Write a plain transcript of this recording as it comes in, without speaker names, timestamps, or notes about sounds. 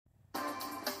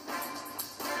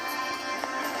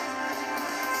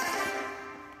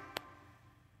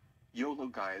YOLO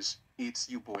guys, it's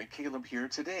you boy Caleb here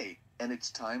today, and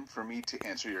it's time for me to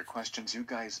answer your questions you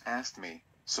guys asked me,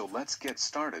 so let's get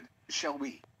started, shall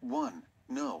we? 1.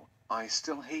 No, I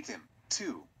still hate him.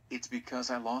 2. It's because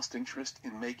I lost interest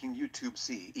in making YouTube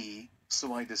CE,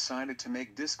 so I decided to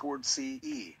make Discord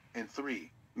CE. And 3.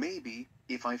 Maybe,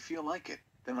 if I feel like it,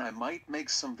 then I might make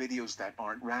some videos that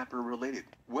aren't rapper related.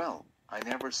 Well, I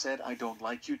never said I don't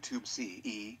like YouTube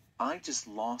CE, I just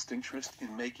lost interest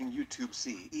in making YouTube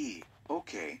CE.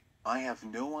 Okay, I have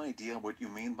no idea what you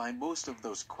mean by most of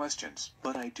those questions,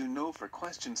 but I do know for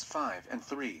questions 5 and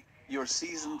 3, your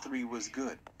season 3 was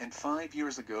good, and 5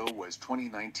 years ago was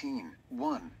 2019.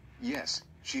 1. Yes,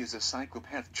 she is a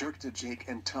psychopath jerk to Jake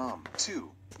and Tom.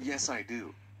 2. Yes I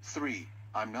do. 3.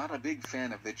 I'm not a big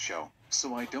fan of that show,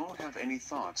 so I don't have any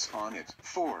thoughts on it.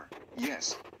 4.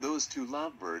 Yes, those two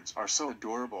lovebirds are so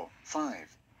adorable.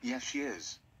 5. Yes she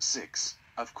is. 6.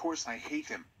 Of course I hate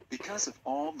him, because of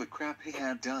all the crap he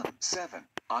had done. 7.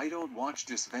 I don't watch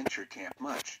this venture camp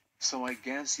much, so I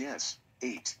guess yes.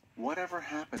 8. Whatever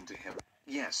happened to him?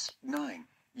 Yes. 9.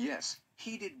 Yes,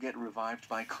 he did get revived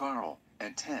by Carl.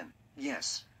 And 10.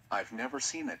 Yes, I've never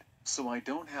seen it, so I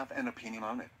don't have an opinion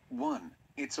on it. 1.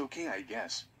 It's okay I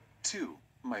guess. 2.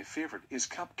 My favorite is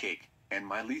Cupcake, and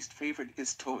my least favorite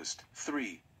is Toast.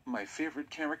 3. My favorite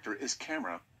character is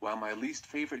Camera, while my least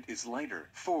favorite is Lighter.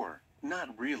 4.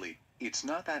 Not really, it's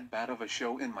not that bad of a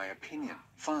show in my opinion.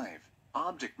 5.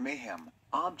 Object Mayhem,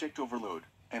 Object Overload,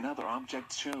 and other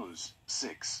object shows.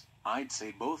 6. I'd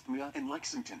say both Mia and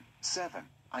Lexington. 7.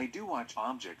 I do watch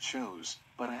object shows,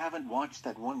 but I haven't watched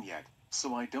that one yet,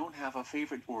 so I don't have a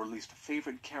favorite or least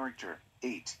favorite character.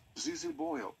 8. Zuzu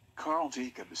Boyle, Carl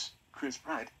Jacobs, Chris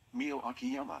Pratt, Mio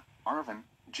Akiyama, Arvin,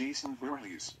 Jason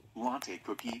Voorhees, Latte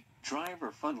Cookie,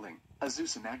 Driver Fundling,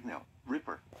 Azusa Agno,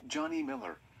 Ripper, Johnny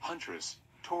Miller, Huntress,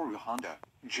 Toru Honda,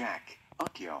 Jack,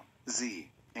 Akio, Z,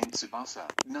 and Tsubasa.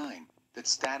 9. That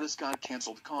status got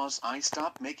cancelled cause I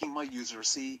stopped making my user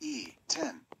CE.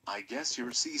 10. I guess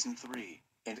you're season 3.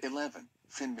 And 11.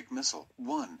 Finn McMissile.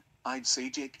 1. I'd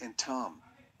say Jake and Tom.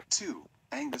 2.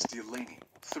 Angus Delaney.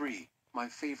 3. My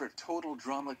favorite total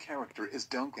drama character is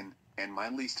Duncan, and my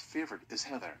least favorite is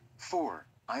Heather. 4.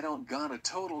 I don't got a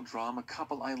total drama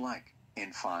couple I like.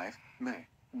 And 5. Meh.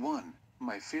 1.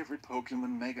 My favorite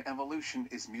Pokemon Mega Evolution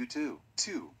is Mewtwo.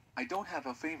 2. I don't have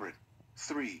a favorite.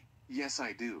 3. Yes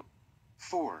I do.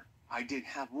 4. I did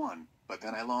have one, but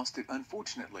then I lost it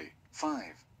unfortunately.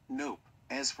 5. Nope.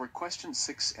 As for questions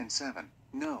 6 and 7,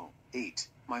 no. 8.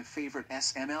 My favorite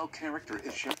SML character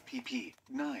is Chef PP.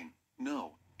 9.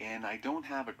 No, and I don't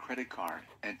have a credit card.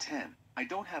 And 10. I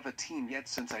don't have a team yet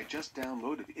since I just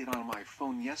downloaded it on my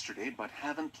phone yesterday but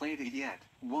haven't played it yet.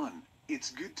 1. It's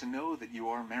good to know that you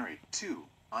are married. 2.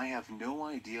 I have no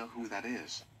idea who that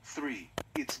is. 3.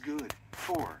 It's good.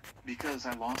 4. Because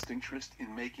I lost interest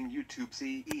in making YouTube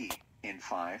CE. And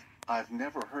 5. I've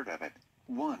never heard of it.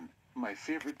 1. My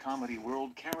favorite Comedy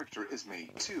World character is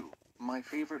me. 2. My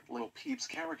favorite Lil Peeps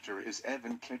character is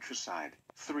Evan Ketricide.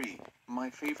 3. My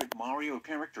favorite Mario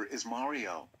character is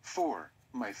Mario. 4.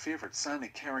 My favorite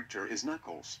Sonic character is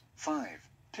Knuckles. 5.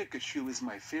 Pikachu is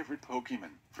my favorite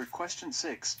Pokemon. For question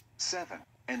 6, 7,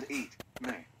 and 8,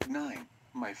 May. 9.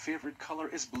 My favorite color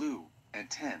is blue. And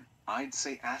 10. I'd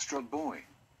say Astro Boy.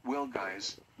 Well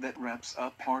guys, that wraps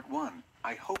up part 1.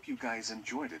 I hope you guys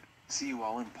enjoyed it. See you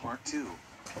all in part 2.